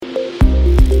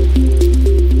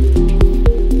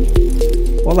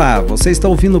Olá, você está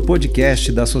ouvindo o podcast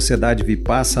da Sociedade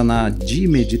Vipassana de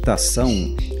Meditação,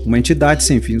 uma entidade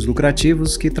sem fins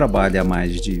lucrativos que trabalha há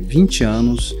mais de 20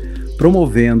 anos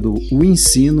promovendo o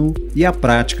ensino e a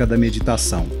prática da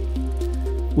meditação.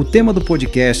 O tema do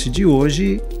podcast de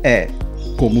hoje é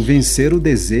como vencer o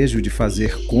desejo de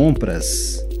fazer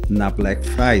compras na Black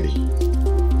Friday.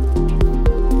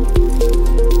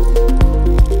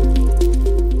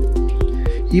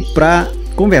 E para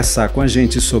conversar com a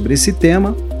gente sobre esse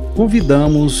tema,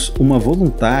 convidamos uma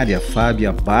voluntária,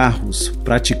 Fábia Barros,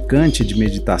 praticante de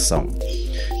meditação.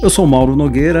 Eu sou Mauro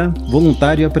Nogueira,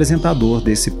 voluntário e apresentador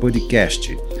desse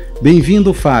podcast.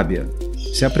 Bem-vindo, Fábia.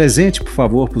 Se apresente, por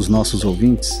favor, para os nossos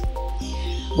ouvintes.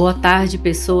 Boa tarde,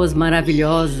 pessoas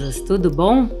maravilhosas. Tudo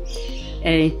bom?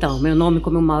 Então, meu nome,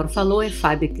 como o Mauro falou, é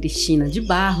Fábia Cristina de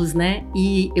Barros, né?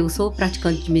 E eu sou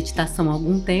praticante de meditação há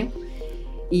algum tempo.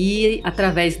 E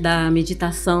através da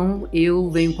meditação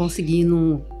eu venho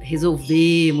conseguindo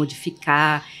resolver,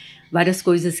 modificar várias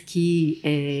coisas que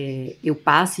eu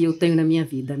passo e eu tenho na minha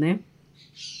vida, né?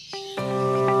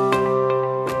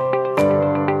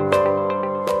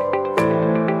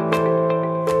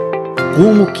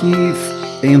 Como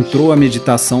que entrou a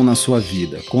meditação na sua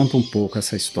vida? Conta um pouco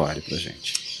essa história pra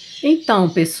gente. Então,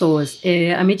 pessoas,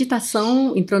 a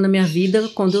meditação entrou na minha vida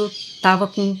quando eu estava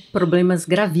com problemas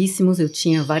gravíssimos. Eu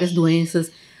tinha várias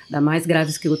doenças, da mais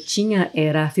graves que eu tinha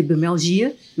era a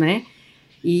fibromialgia, né?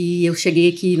 E eu cheguei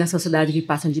aqui na Sociedade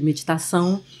Vipassana de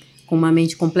Meditação com uma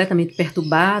mente completamente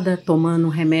perturbada, tomando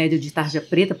um remédio de tarja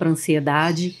preta para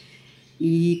ansiedade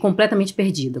e completamente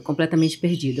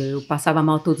perdida. Eu passava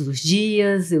mal todos os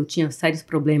dias, eu tinha sérios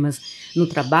problemas no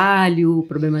trabalho,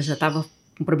 já estava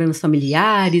com problemas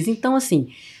familiares. Então, assim,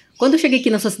 quando eu cheguei aqui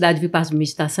na Sociedade Vipassana de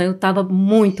Meditação, eu estava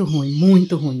muito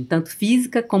ruim, tanto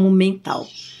física como mental.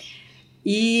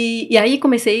 E aí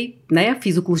comecei, né,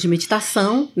 fiz o curso de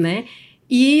meditação, né,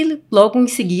 e logo em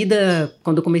seguida,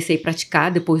 quando eu comecei a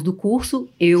praticar, depois do curso,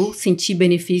 eu senti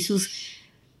benefícios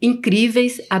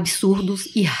incríveis, absurdos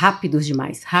e rápidos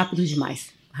demais.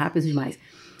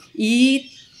 E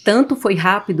tanto foi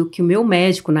rápido que o meu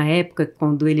médico, na época,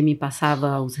 quando ele me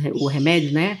passava o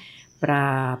remédio, né,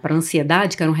 para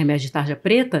ansiedade, que era um remédio de tarja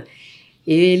preta,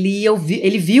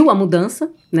 ele viu a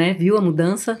mudança, né,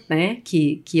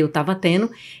 que eu estava tendo,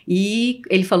 e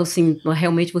ele falou assim,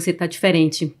 realmente você está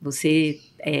diferente, você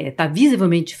está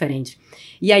visivelmente diferente.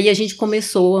 E aí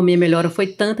a minha melhora foi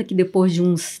tanta que depois de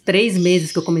uns 3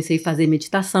 meses que eu comecei a fazer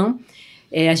meditação,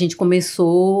 a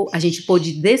gente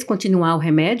pôde descontinuar o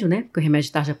remédio, né? Porque o remédio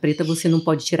de tarja preta você não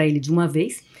pode tirar ele de uma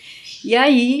vez. E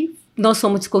aí nós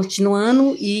fomos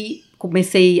descontinuando e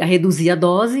comecei a reduzir a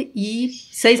dose e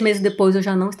 6 meses depois eu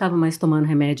já não estava mais tomando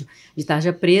remédio de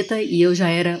tarja preta e eu já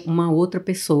era uma outra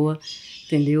pessoa,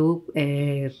 entendeu?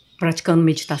 Praticando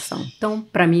meditação. Então,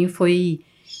 para mim foi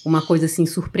uma coisa assim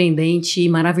surpreendente e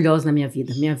maravilhosa na minha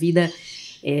vida. Minha vida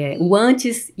o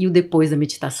antes e o depois da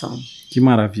meditação. Que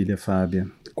maravilha, Fábia.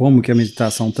 Como que a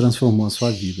meditação transformou a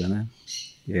sua vida, né?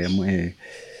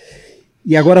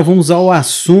 E agora vamos ao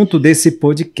assunto desse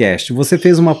podcast. Você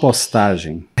fez uma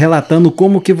postagem relatando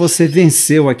como que você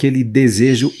venceu aquele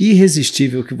desejo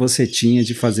irresistível que você tinha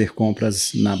de fazer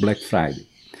compras na Black Friday.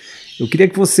 Eu queria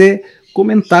que você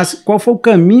comentasse qual foi o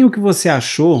caminho que você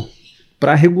achou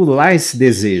para regular esse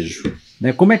desejo,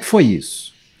 né? Como é que foi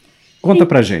isso? Conta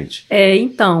pra gente.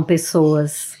 Então,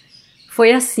 pessoas,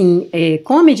 foi assim,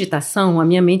 com a meditação, a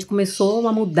minha mente começou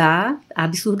a mudar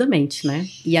absurdamente, né?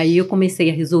 E aí eu comecei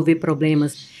a resolver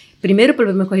problemas. Primeiro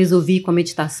problema que eu resolvi com a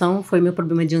meditação foi o meu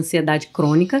problema de ansiedade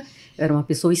crônica. Eu era uma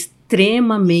pessoa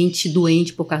extremamente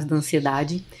doente por causa da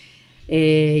ansiedade.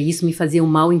 Isso me fazia um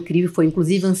mal incrível, foi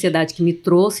inclusive a ansiedade que me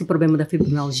trouxe o problema da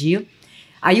fibromialgia.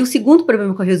 Aí o segundo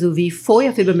problema que eu resolvi foi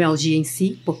a fibromialgia em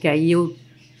si, porque aí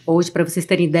hoje, para vocês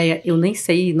terem ideia, eu nem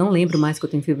sei, não lembro mais que eu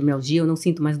tenho fibromialgia, eu não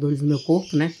sinto mais dores no meu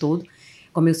corpo, né, todo,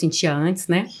 como eu sentia antes,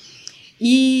 né.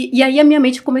 E aí a minha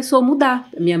mente começou a mudar,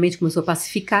 a minha mente começou a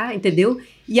pacificar, entendeu?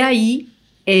 E aí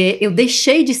eu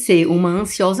deixei de ser uma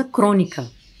ansiosa crônica,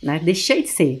 né, deixei de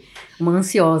ser uma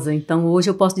ansiosa. Então hoje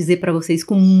eu posso dizer para vocês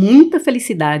com muita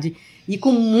felicidade e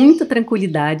com muita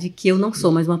tranquilidade que eu não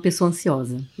sou mais uma pessoa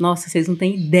ansiosa. Nossa, vocês não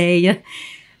têm ideia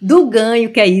do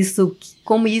ganho que é isso,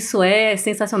 como isso é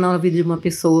sensacional na vida de uma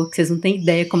pessoa, que vocês não têm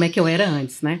ideia como é que eu era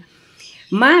antes, né?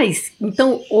 Mas,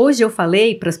 então, hoje eu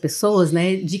falei para as pessoas,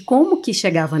 né, de como que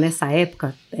chegava nessa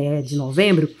época de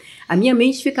novembro, a minha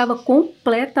mente ficava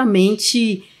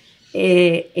completamente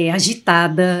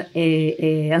agitada,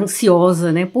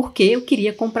 ansiosa, né, porque eu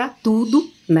queria comprar tudo,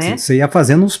 né? Você ia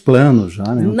fazendo uns planos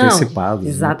já, né, Não, antecipados.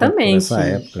 Exatamente. Né, por essa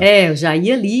época. Eu já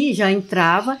ia ali, já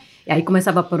entrava. Aí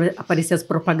começava a aparecer as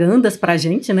propagandas pra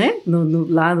gente, né?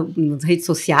 Lá nas redes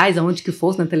sociais, aonde que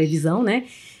fosse, na televisão, né?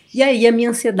 E aí a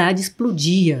minha ansiedade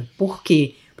explodia. Por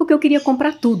quê? Porque eu queria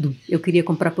comprar tudo. Eu queria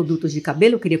comprar produtos de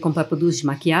cabelo, eu queria comprar produtos de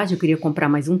maquiagem, eu queria comprar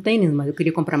mais um tênis, mas eu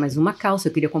queria comprar mais uma calça,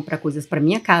 eu queria comprar coisas para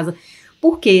minha casa.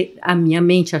 Porque a minha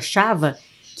mente achava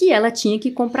que ela tinha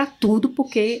que comprar tudo,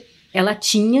 porque ela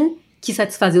tinha que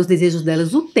satisfazer os desejos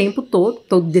delas o tempo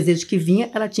todo desejo que vinha,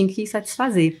 ela tinha que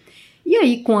satisfazer. E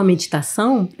aí, com a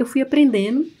meditação, eu fui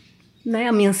aprendendo, né?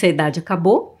 A minha ansiedade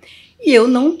acabou e eu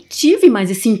não tive mais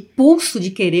esse impulso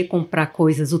de querer comprar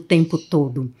coisas o tempo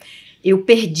todo. Eu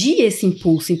perdi esse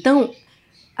impulso. Então,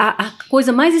 a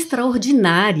coisa mais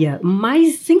extraordinária,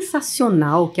 mais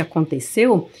sensacional que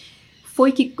aconteceu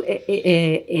foi que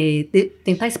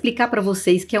tentar explicar para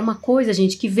vocês que é uma coisa,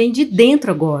 gente, que vem de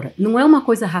dentro agora, não é uma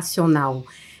coisa racional.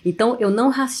 Então, eu não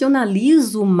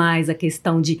racionalizo mais a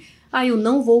questão de, eu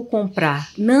não vou comprar.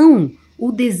 Não,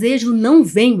 o desejo não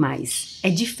vem mais, é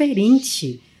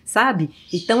diferente, sabe?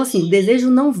 Então, assim, o desejo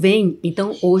não vem.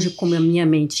 Então, hoje, como a minha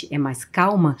mente é mais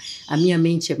calma, a minha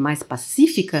mente é mais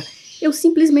pacífica, eu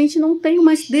simplesmente não tenho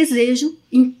mais desejo,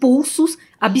 impulsos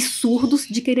absurdos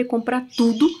de querer comprar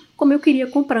tudo como eu queria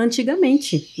comprar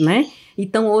antigamente, né?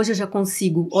 Então, hoje eu já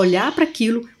consigo olhar para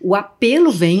aquilo, o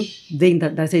apelo vem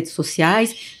das redes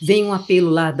sociais, vem um apelo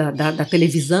lá da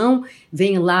televisão,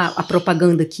 vem lá a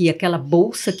propaganda aqui, aquela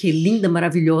bolsa que é linda,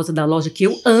 maravilhosa da loja que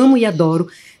eu amo e adoro,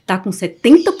 tá com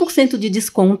 70% de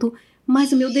desconto,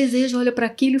 mas o meu desejo olha para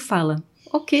aquilo e fala,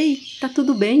 ok, tá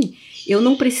tudo bem, eu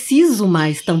não preciso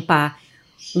mais tampar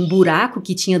um buraco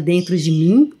que tinha dentro de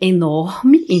mim,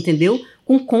 enorme, entendeu?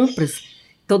 Com compras.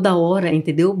 Toda hora,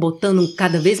 entendeu? Botando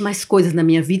cada vez mais coisas na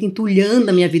minha vida, entulhando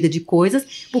a minha vida de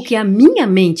coisas, porque a minha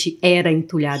mente era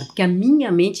entulhada, porque a minha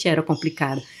mente era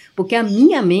complicada, porque a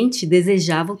minha mente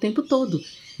desejava o tempo todo.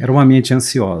 Era uma mente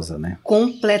ansiosa, né?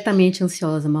 Completamente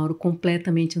ansiosa, Mauro,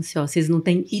 completamente ansiosa. Vocês não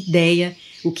têm ideia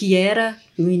o que era,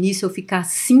 no início, eu ficar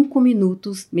 5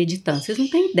 minutos meditando. Vocês não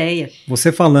têm ideia.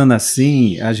 Você falando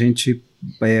assim, a gente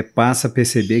passa a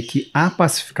perceber que a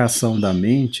pacificação da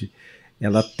mente,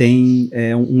 ela tem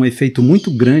um efeito muito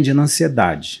grande na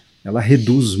ansiedade. Ela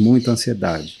reduz muito a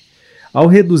ansiedade. Ao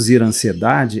reduzir a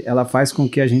ansiedade, ela faz com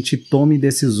que a gente tome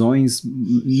decisões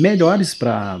melhores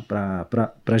para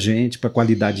a gente, para a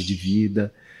qualidade de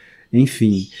vida,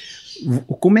 enfim.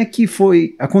 Como é que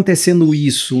foi acontecendo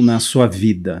isso na sua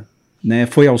vida? Né?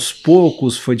 Foi aos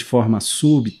poucos? Foi de forma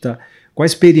súbita? Qual a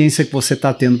experiência que você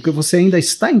está tendo? Porque você ainda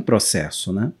está em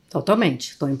processo, né?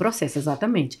 Totalmente, estou em processo,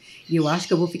 exatamente. E eu acho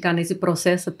que eu vou ficar nesse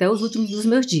processo até os últimos dos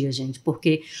meus dias, gente,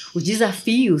 porque os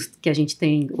desafios que a gente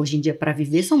tem hoje em dia para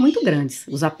viver são muito grandes,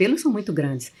 os apelos são muito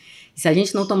grandes. E se a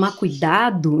gente não tomar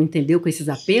cuidado, entendeu, com esses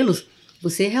apelos,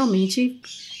 você realmente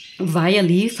vai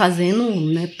ali fazendo,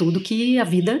 né, tudo que a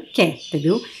vida quer,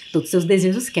 entendeu? Todos os seus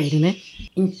desejos querem, né?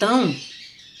 Então,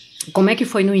 como é que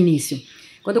foi no início?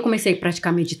 Quando eu comecei a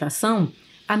praticar meditação,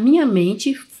 a minha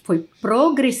mente foi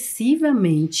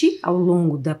progressivamente, ao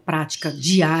longo da prática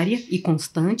diária e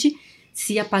constante,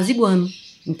 se apaziguando,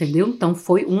 entendeu? Então,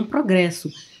 foi um progresso,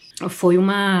 foi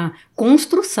uma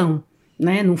construção,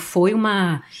 né? Não foi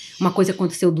uma coisa que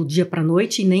aconteceu do dia para a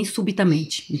noite e nem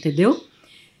subitamente, entendeu?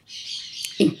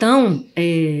 Então,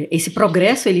 esse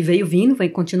progresso, ele veio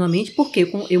continuamente, porque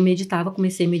eu meditava,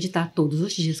 comecei a meditar todos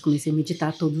os dias,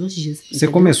 Você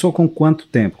começou com quanto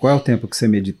tempo? Qual é o tempo que você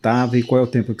meditava e qual é o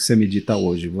tempo que você medita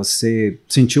hoje? Você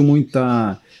sentiu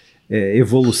muita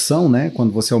evolução, né,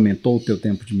 quando você aumentou o teu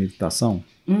tempo de meditação?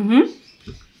 Uhum,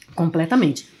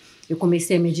 completamente. Eu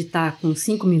comecei a meditar com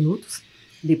 5 minutos,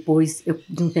 depois,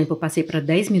 de um tempo, eu passei para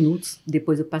 10 minutos,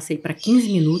 depois eu passei para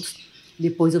 15 minutos,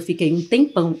 depois eu fiquei um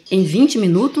tempão em 20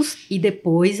 minutos e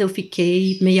depois eu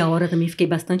fiquei meia hora, também fiquei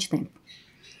bastante tempo.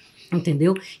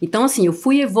 Entendeu? Então, assim, eu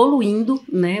fui evoluindo,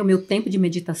 né, o meu tempo de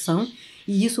meditação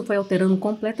e isso foi alterando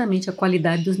completamente a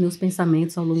qualidade dos meus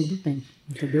pensamentos ao longo do tempo.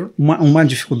 Entendeu? Uma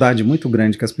dificuldade muito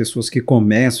grande que as pessoas que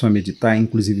começam a meditar,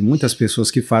 inclusive muitas pessoas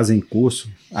que fazem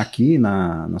curso aqui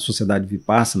na Sociedade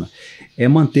Vipassana, é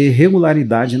manter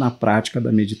regularidade na prática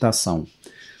da meditação.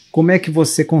 Como é que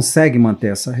você consegue manter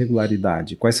essa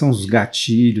regularidade? Quais são os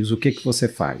gatilhos? O que você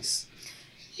faz?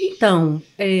 Então,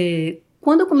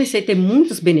 quando eu comecei a ter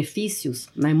muitos benefícios,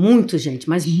 né, muito, gente,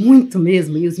 mas muito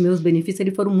mesmo, e os meus benefícios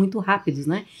eles foram muito rápidos,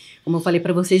 né? Como eu falei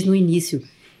para vocês no início,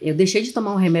 eu deixei de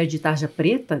tomar um remédio de tarja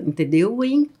preta, entendeu?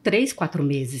 Em 3, 4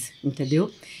 meses, entendeu?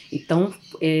 Então,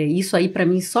 isso aí, para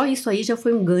mim, só isso aí já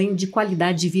foi um ganho de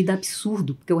qualidade de vida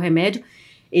absurdo, porque o remédio,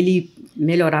 ele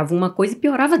melhorava uma coisa e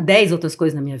piorava 10 outras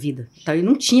coisas na minha vida. Então, eu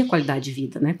não tinha qualidade de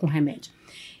vida, né, com remédio.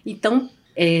 Então,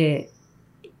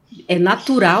 é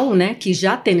natural, né, que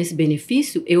já tendo esse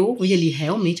benefício, eu vi ali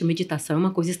realmente a meditação é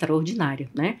uma coisa extraordinária,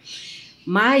 né?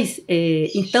 Mas,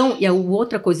 então, e a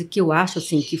outra coisa que eu acho,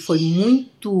 assim, que foi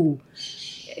muito,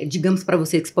 digamos para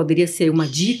você, que poderia ser uma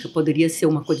dica, poderia ser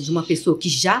uma coisa de uma pessoa que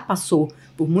já passou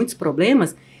por muitos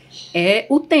problemas, é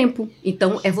o tempo.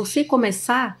 Então, é você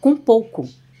começar com pouco,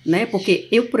 né? Porque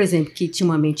eu, por exemplo, que tinha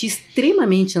uma mente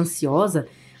extremamente ansiosa,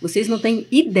 vocês não têm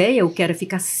ideia o que era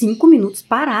ficar 5 minutos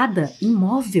parada,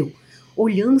 imóvel,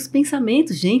 olhando os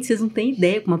pensamentos. Gente, vocês não têm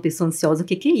ideia com uma pessoa ansiosa, o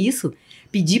que é isso?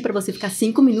 Pedir para você ficar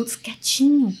 5 minutos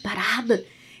quietinho, parada,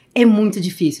 é muito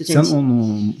difícil, gente. Você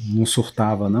não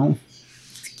surtava, não?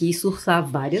 Quis surtar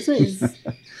várias vezes.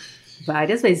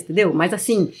 Várias vezes, entendeu? Mas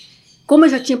assim, como eu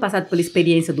já tinha passado pela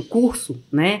experiência do curso,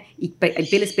 né, e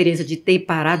pela experiência de ter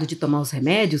parado de tomar os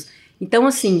remédios, então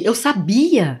assim, eu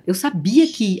sabia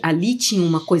que ali tinha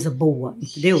uma coisa boa,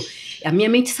 entendeu? A minha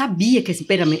mente sabia que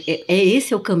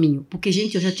esse é o caminho, porque,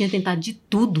 gente, eu já tinha tentado de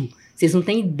tudo. Vocês não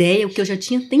têm ideia o que eu já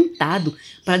tinha tentado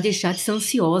para deixar de ser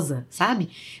ansiosa, sabe?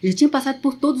 Eu já tinha passado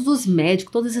por todos os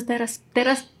médicos, todas as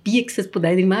terapias que vocês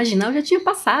puderem imaginar, eu já tinha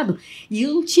passado. E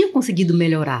eu não tinha conseguido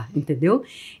melhorar, entendeu?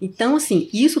 Então, assim,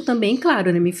 isso também,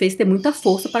 claro, né, me fez ter muita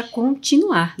força para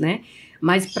continuar, né?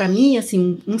 Mas para mim,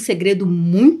 assim, um segredo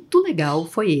muito legal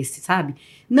foi esse, sabe?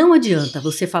 Não adianta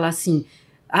você falar assim,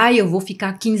 eu vou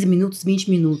ficar 15 minutos, 20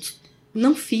 minutos.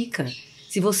 Não fica.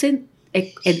 Se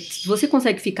você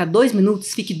consegue ficar 2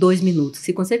 minutos, fique 2 minutos.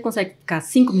 Se você consegue ficar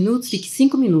 5 minutos, fique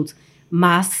 5 minutos.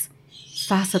 Mas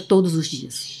faça todos os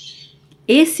dias.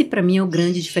 Esse, para mim, é o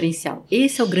grande diferencial.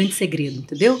 Esse é o grande segredo,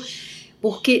 entendeu?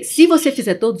 Porque se você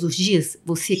fizer todos os dias,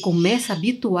 você começa a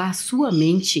habituar a sua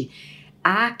mente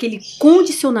àquele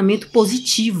condicionamento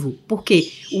positivo.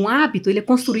 Porque um hábito, ele é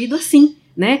construído assim,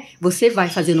 né? Você vai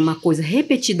fazendo uma coisa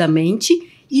repetidamente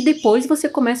e depois você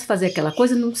começa a fazer aquela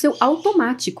coisa no seu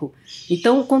automático.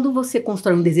 Então, quando você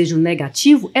constrói um desejo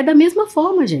negativo, é da mesma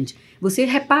forma, gente. Você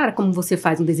repara como você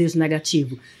faz um desejo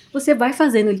negativo. Você vai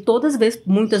fazendo ele todas as vezes,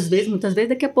 muitas vezes,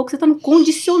 daqui a pouco você está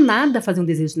condicionada a fazer um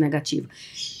desejo negativo.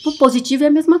 O positivo é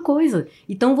a mesma coisa.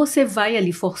 Então, você vai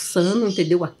ali forçando,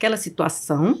 entendeu? Aquela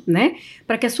situação, né?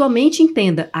 Para que a sua mente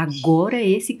entenda, agora é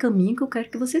esse caminho que eu quero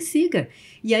que você siga.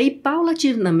 E aí,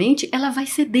 paulatinamente, ela vai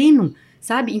cedendo,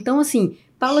 sabe? Então, assim,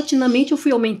 paulatinamente eu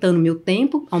fui aumentando meu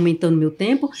tempo,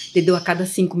 entendeu? A cada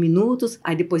 5 minutos,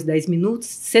 aí depois 10 minutos.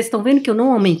 Vocês estão vendo que eu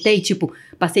não aumentei, tipo,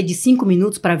 passei de 5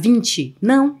 minutos para 20?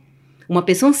 Não. Uma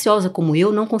pessoa ansiosa como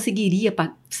eu não conseguiria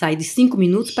sair de 5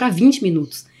 minutos para 20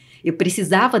 minutos. Eu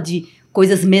precisava de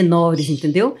coisas menores,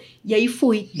 entendeu? E aí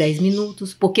fui, 10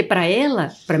 minutos, porque para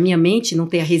ela, para minha mente não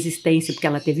ter a resistência, porque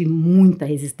ela teve muita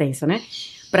resistência, né?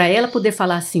 Para ela poder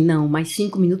falar assim, não, mais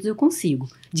 5 minutos eu consigo.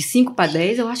 De 5 para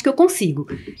 10 eu acho que eu consigo,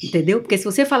 entendeu? Porque se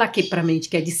você falar aqui para a mente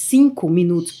que é de 5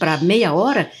 minutos para meia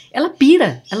hora, ela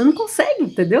pira, ela não consegue,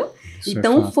 entendeu? Isso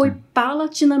então foi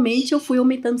paulatinamente, eu fui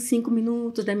aumentando 5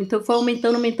 minutos, 10 minutos, eu fui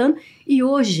aumentando. E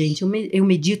hoje, gente, eu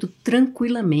medito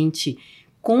tranquilamente,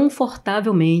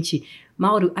 confortavelmente.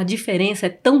 Mauro, a diferença é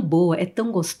tão boa, é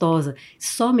tão gostosa.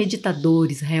 Só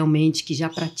meditadores realmente que já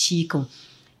praticam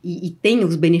e tem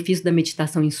os benefícios da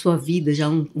meditação em sua vida já há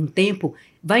um tempo,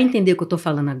 vai entender o que eu estou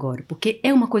falando agora. Porque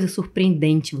é uma coisa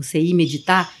surpreendente você ir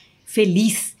meditar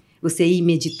feliz, você ir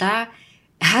meditar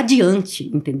radiante,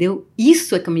 entendeu?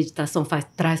 Isso é que a meditação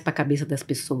traz para a cabeça das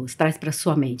pessoas, traz para a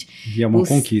sua mente. E é uma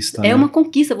conquista, né? É uma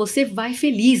conquista, você vai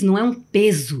feliz, não é um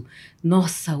peso.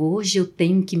 Nossa, hoje eu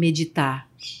tenho que meditar.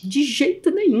 De jeito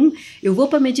nenhum. Eu vou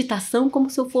para meditação como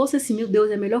se eu fosse assim, meu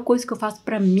Deus, é a melhor coisa que eu faço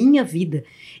para minha vida.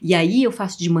 E aí eu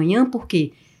faço de manhã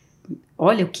porque,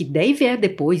 olha, o que der e vier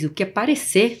depois, o que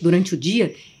aparecer durante o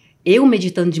dia, eu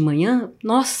meditando de manhã,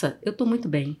 nossa, eu tô muito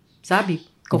bem, sabe?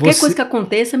 Qualquer coisa que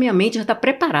aconteça, minha mente já está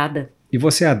preparada. E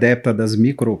você é adepta das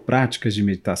micropráticas de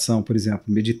meditação? Por exemplo,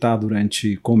 meditar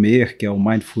durante comer, que é o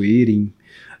mindful eating,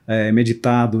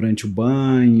 meditar durante o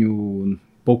banho,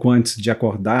 pouco antes de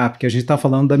acordar, porque a gente está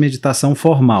falando da meditação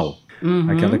formal,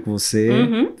 aquela que você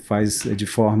faz de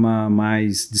forma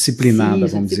mais disciplinada,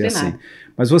 vamos dizer assim.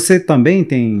 Mas você também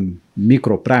tem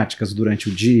micropráticas durante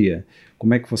o dia?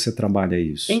 Como é que você trabalha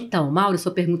isso? Então, Mauro,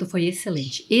 sua pergunta foi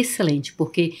excelente,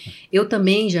 porque eu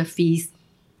também já fiz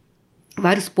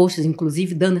vários posts,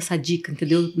 inclusive, dando essa dica,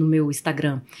 entendeu? No meu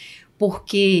Instagram,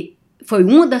 porque foi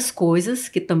uma das coisas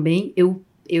que também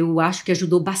eu acho que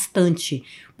ajudou bastante.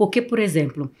 Porque, por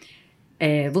exemplo,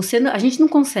 a gente não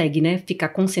consegue, né, ficar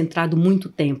concentrado muito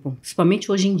tempo,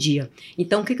 principalmente hoje em dia.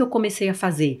 Então, o que eu comecei a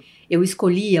fazer? Eu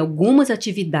escolhi algumas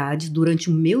atividades durante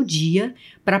o meu dia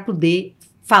para poder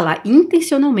falar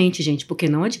intencionalmente, gente, porque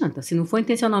não adianta. Se não for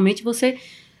intencionalmente, você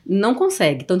não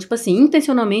consegue. Então, tipo assim,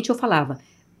 intencionalmente eu falava,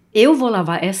 eu vou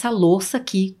lavar essa louça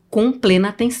aqui com plena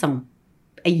atenção.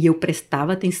 E eu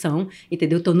prestava atenção,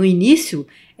 entendeu? Então, no início,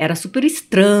 era super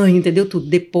estranho, entendeu? Tudo.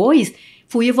 Depois,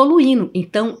 fui evoluindo.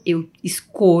 Então, eu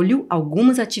escolho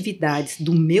algumas atividades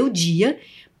do meu dia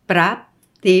para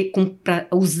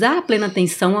usar a plena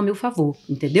atenção a meu favor,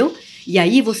 entendeu? E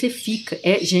aí você fica...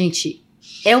 gente,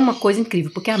 é uma coisa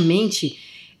incrível, porque a mente...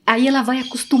 Aí ela vai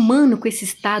acostumando com esse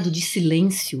estado de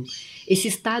silêncio, esse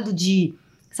estado de,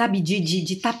 sabe,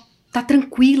 de tá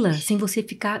tranquila, sem você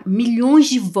ficar milhões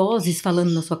de vozes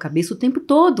falando na sua cabeça o tempo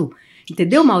todo,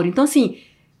 entendeu, Mauro? Então, assim,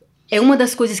 é uma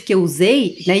das coisas que eu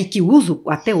usei, né, e que uso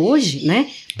até hoje, né,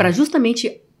 para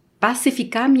justamente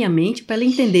pacificar a minha mente, para ela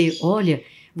entender, olha,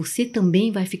 você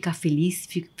também vai ficar feliz,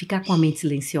 ficar com a mente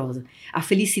silenciosa. A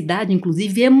felicidade,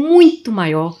 inclusive, é muito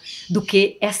maior do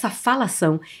que essa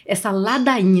falação, essa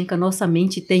ladainha que a nossa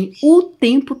mente tem o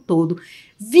tempo todo,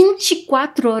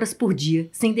 24 horas por dia,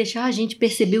 sem deixar a gente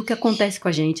perceber o que acontece com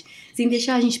a gente, sem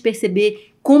deixar a gente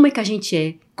perceber como é que a gente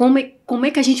é, como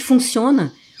é que a gente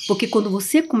funciona. Porque quando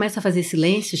você começa a fazer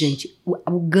silêncio, gente,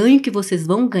 o ganho que vocês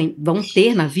vão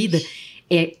ter na vida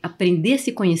é aprender a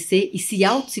se conhecer e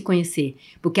se conhecer.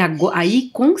 Porque aí,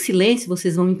 com o silêncio,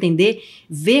 vocês vão entender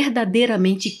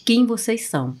verdadeiramente quem vocês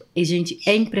são. E, gente,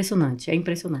 é impressionante, é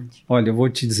impressionante. Olha, eu vou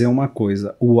te dizer uma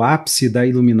coisa. O ápice da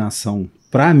iluminação,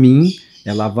 para mim,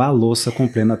 é lavar a louça com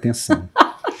plena atenção.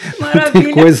 Maravilha.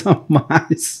 Tem coisa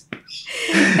mais...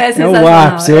 É o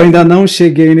ápice, eu ainda não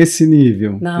cheguei nesse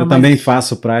nível. Eu também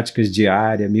faço práticas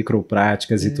diárias,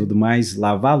 micropráticas e tudo mais.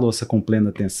 Lavar a louça com plena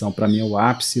atenção, para mim, é o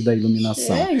ápice da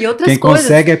iluminação. E outras Quem coisas...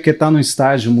 consegue é porque está num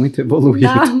estágio muito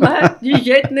evoluído. Não, mas de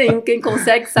jeito nenhum. Quem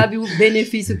consegue sabe o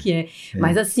benefício que é.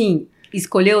 Mas assim,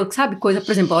 escolheu, sabe, coisa,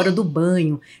 por exemplo, a hora do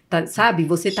banho, tá, sabe?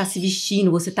 Você está se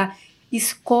vestindo,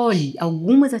 escolhe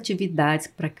algumas atividades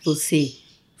para que você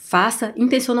faça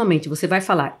intencionalmente. Você vai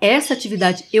falar, essa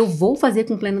atividade eu vou fazer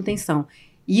com plena atenção.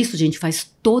 Isso, gente,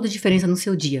 faz toda a diferença no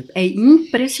seu dia. É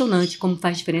impressionante como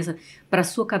faz diferença para a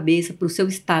sua cabeça, para o seu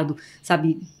estado,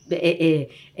 sabe,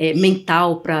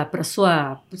 mental, para a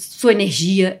sua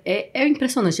energia. É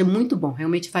impressionante, é muito bom,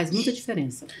 realmente faz muita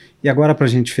diferença. E agora, para a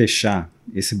gente fechar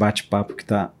esse bate-papo que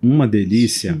está uma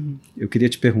delícia, eu queria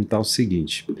te perguntar o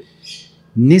seguinte.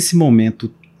 Nesse momento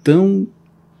tão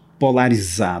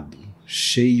polarizado,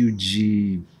 cheio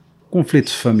de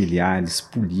conflitos familiares,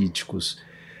 políticos,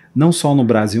 não só no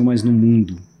Brasil, mas no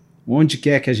mundo. Onde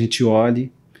quer que a gente olhe,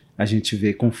 a gente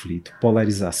vê conflito,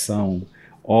 polarização,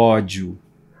 ódio,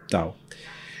 tal.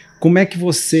 Como é que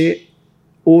você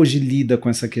hoje lida com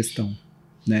essa questão?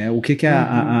 Né? O que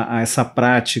essa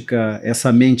prática, essa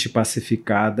mente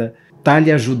pacificada está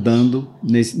lhe ajudando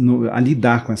a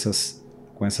lidar com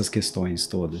essas questões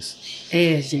todas?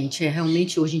 Gente,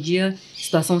 realmente hoje em dia a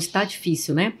situação está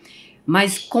difícil, né?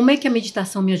 Mas como é que a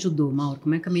meditação me ajudou, Mauro?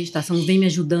 Como é que a meditação vem me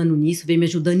ajudando nisso? Vem me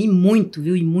ajudando e muito,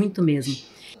 viu? E muito mesmo.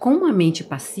 Com a mente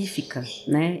pacífica,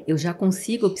 né? Eu já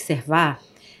consigo observar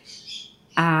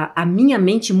a minha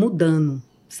mente mudando,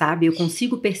 sabe? Eu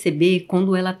consigo perceber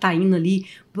quando ela está indo ali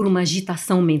por uma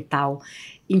agitação mental.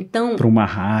 Então... Para uma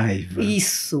raiva.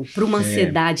 Isso, para uma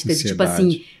ansiedade. Tipo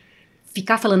assim...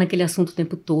 Ficar falando aquele assunto o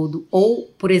tempo todo. Ou,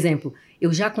 por exemplo,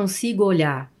 eu já consigo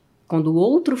olhar quando o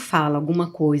outro fala alguma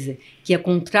coisa que é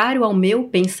contrário ao meu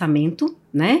pensamento,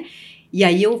 né? E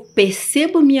aí eu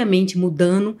percebo minha mente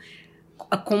mudando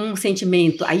com um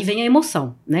sentimento. Aí vem a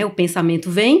emoção, né? O pensamento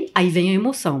vem, aí vem a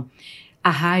emoção. A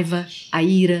raiva, a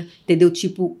ira, entendeu?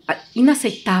 Tipo,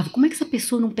 inaceitável. Como é que essa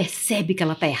pessoa não percebe que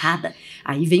ela tá errada?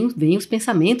 Aí vem os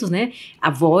pensamentos, né? A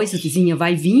vozinha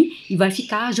vai vir e vai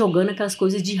ficar jogando aquelas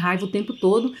coisas de raiva o tempo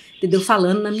todo, entendeu?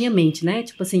 Falando na minha mente, né?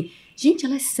 Tipo assim, gente,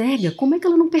 ela é cega. Como é que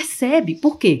ela não percebe?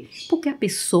 Por quê? Porque a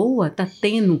pessoa tá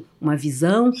tendo uma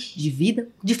visão de vida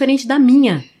diferente da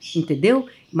minha, entendeu?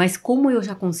 Mas como eu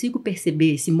já consigo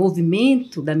perceber esse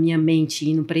movimento da minha mente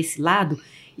indo para esse lado,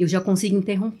 eu já consigo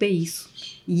interromper isso.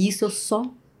 E isso eu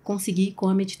só consegui com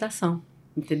a meditação,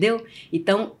 entendeu?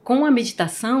 Então, com a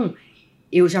meditação,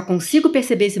 eu já consigo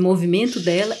perceber esse movimento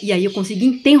dela e aí eu consigo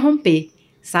interromper,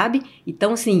 sabe?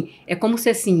 Então, assim, é como se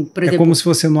assim, por exemplo... É como se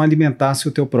você não alimentasse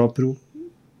o teu próprio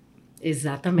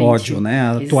ódio, né?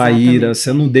 A tua ira,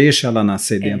 você não deixa ela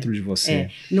nascer dentro de você.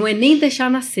 Não é nem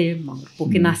deixar nascer, Mauro,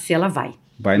 porque nascer ela vai.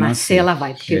 Nascer ela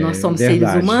vai, porque nós somos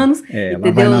seres humanos, entendeu?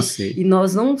 Ela vai nascer. E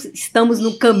nós não estamos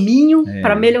no caminho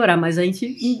para melhorar, mas a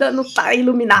gente ainda não está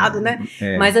iluminado, né?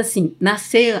 Mas assim,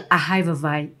 nascer, a raiva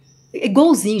vai.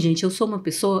 Igualzinho, gente, eu sou uma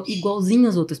pessoa igualzinho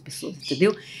às outras pessoas,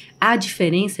 entendeu? A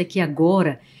diferença é que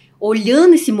agora,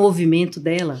 olhando esse movimento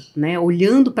dela, né,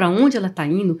 olhando para onde ela está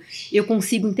indo, eu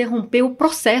consigo interromper o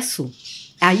processo,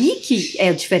 Aí que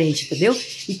é diferente, entendeu?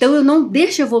 Então eu não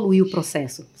deixo evoluir o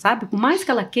processo, sabe? Por mais que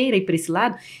ela queira ir para esse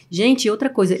lado, gente, outra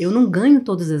coisa, eu não ganho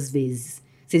todas as vezes.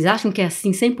 Vocês acham que é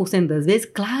assim 100% das vezes?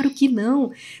 Claro que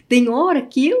não. Tem hora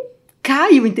que eu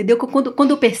caio, entendeu? Quando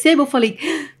eu percebo, eu falei,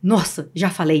 nossa, já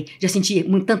falei, já senti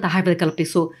tanta raiva daquela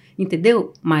pessoa,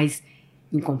 entendeu? Mas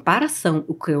em comparação,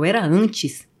 o que eu era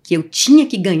antes, que eu tinha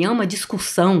que ganhar uma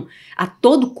discussão a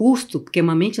todo custo, porque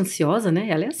uma mente ansiosa, né?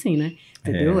 Ela é assim, né?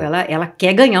 Entendeu? Ela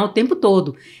quer ganhar o tempo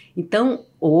todo. Então,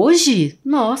 hoje,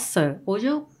 nossa, hoje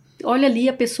eu olho ali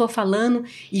a pessoa falando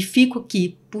e fico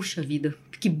aqui, puxa vida,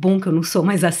 que bom que eu não sou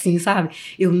mais assim, sabe?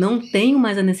 Eu não tenho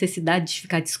mais a necessidade de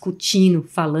ficar discutindo,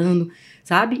 falando,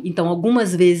 sabe? Então,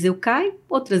 algumas vezes eu caio,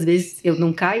 outras vezes eu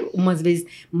não caio, umas vezes,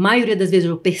 maioria das vezes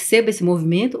eu percebo esse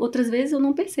movimento, outras vezes eu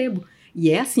não percebo.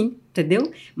 E é assim,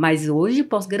 entendeu? Mas hoje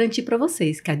posso garantir para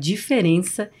vocês que a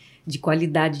diferença de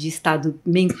qualidade de estado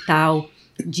mental,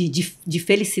 de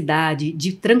felicidade,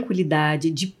 de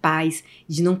tranquilidade, de paz,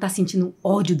 de não estar sentindo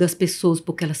ódio das pessoas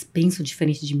porque elas pensam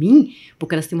diferente de mim,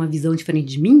 porque elas têm uma visão diferente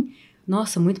de mim,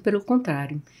 nossa, muito pelo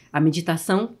contrário. A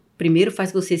meditação, primeiro,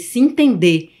 faz você se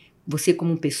entender, você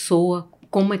como pessoa,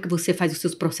 como é que você faz os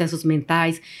seus processos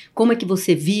mentais, como é que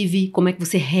você vive, como é que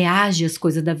você reage às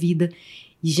coisas da vida.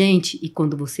 E, gente, e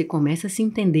quando você começa a se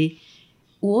entender,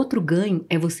 o outro ganho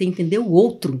é você entender o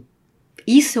outro.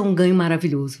 Isso é um ganho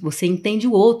maravilhoso. Você entende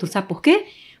o outro, sabe por quê?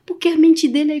 Porque a mente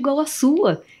dele é igual à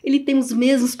sua. Ele tem os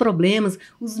mesmos problemas,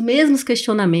 os mesmos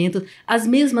questionamentos, as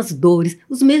mesmas dores,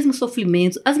 os mesmos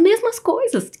sofrimentos, as mesmas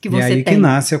coisas que você tem. E aí que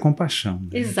nasce a compaixão.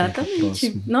 Né?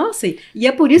 Exatamente. Nossa, e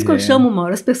é por isso que eu chamo,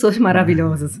 Mauro, as pessoas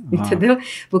maravilhosas, entendeu?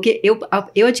 Porque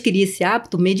eu adquiri esse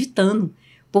hábito meditando.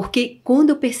 Porque quando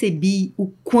eu percebi o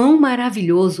quão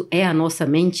maravilhoso é a nossa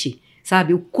mente,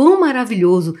 sabe? O quão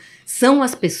maravilhoso são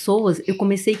as pessoas, eu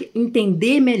comecei a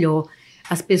entender melhor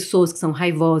as pessoas que são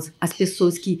raivosas, as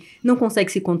pessoas que não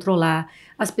conseguem se controlar,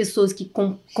 as pessoas que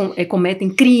cometem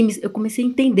crimes. Eu comecei a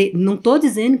entender. Não estou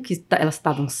dizendo que elas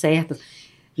estavam certas,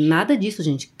 nada disso,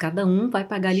 gente. Cada um vai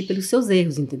pagar ali pelos seus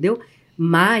erros, entendeu?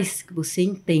 Mas você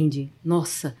entende,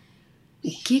 nossa, o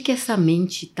que essa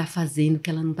mente está fazendo que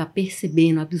ela não está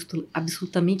percebendo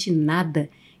absolutamente nada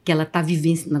que ela está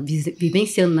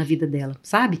vivenciando na vida dela,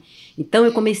 sabe? Então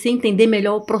eu comecei a entender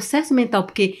melhor o processo mental,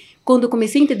 porque quando eu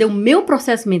comecei a entender o meu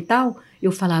processo mental,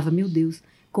 eu falava, meu Deus,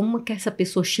 como é que essa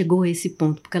pessoa chegou a esse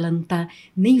ponto? Porque ela não está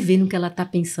nem vendo o que ela está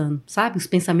pensando, sabe? Os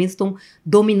pensamentos estão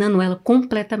dominando ela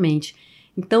completamente.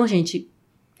 Então, gente,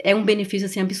 é um benefício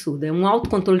assim absurdo, é um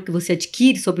autocontrole que você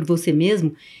adquire sobre você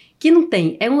mesmo, que não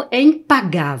tem, é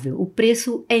impagável, o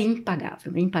preço é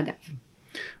impagável, é impagável.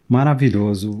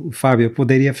 Maravilhoso. Fábio, eu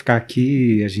poderia ficar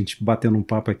aqui, a gente batendo um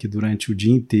papo aqui durante o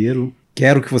dia inteiro.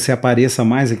 Quero que você apareça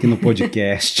mais aqui no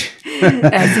podcast.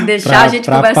 Se deixar, a gente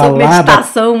conversa sobre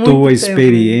meditação muito tua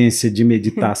experiência de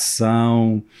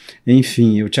meditação.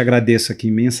 Enfim, eu te agradeço aqui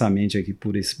imensamente aqui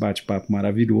por esse bate-papo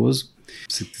maravilhoso.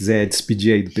 Se quiser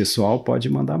despedir aí do pessoal, pode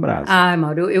mandar abraço.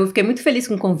 Mauro, eu fiquei muito feliz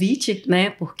com o convite, né?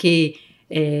 Porque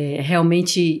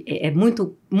realmente é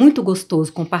muito, muito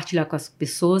gostoso compartilhar com as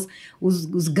pessoas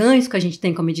os ganhos que a gente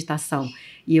tem com a meditação.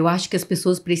 E eu acho que as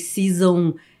pessoas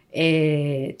precisam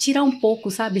tirar um pouco,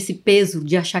 sabe, esse peso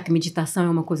de achar que meditação é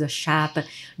uma coisa chata,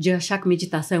 de achar que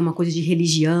meditação é uma coisa de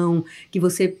religião, que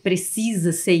você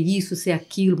precisa ser isso, ser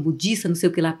aquilo, budista, não sei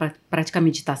o que lá, para praticar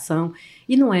meditação.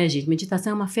 E não é, gente.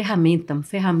 Meditação é uma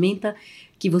ferramenta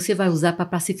que você vai usar para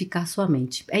pacificar a sua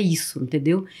mente. É isso,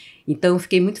 entendeu? Então, eu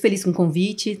fiquei muito feliz com o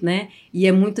convite, né? E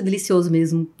é muito delicioso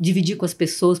mesmo dividir com as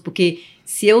pessoas, porque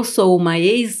se eu sou uma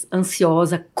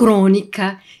ex-ansiosa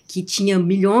crônica, que tinha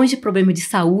milhões de problemas de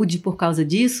saúde por causa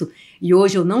disso, e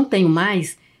hoje eu não tenho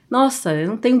mais, nossa, eu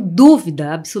não tenho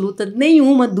dúvida, absoluta,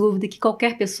 nenhuma dúvida que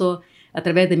qualquer pessoa,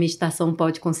 através da meditação,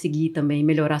 pode conseguir também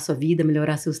melhorar sua vida,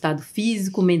 melhorar seu estado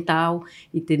físico, mental,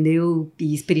 entendeu?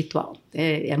 E espiritual.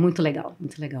 É muito legal,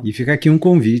 muito legal. E fica aqui um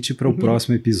convite para o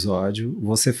próximo episódio,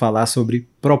 você falar sobre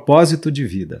propósito de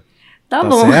vida. Tá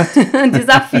bom, certo?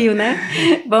 Desafio, né?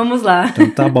 Vamos lá. Então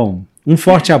tá bom. Um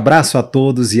forte abraço a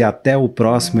todos e até o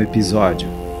próximo episódio.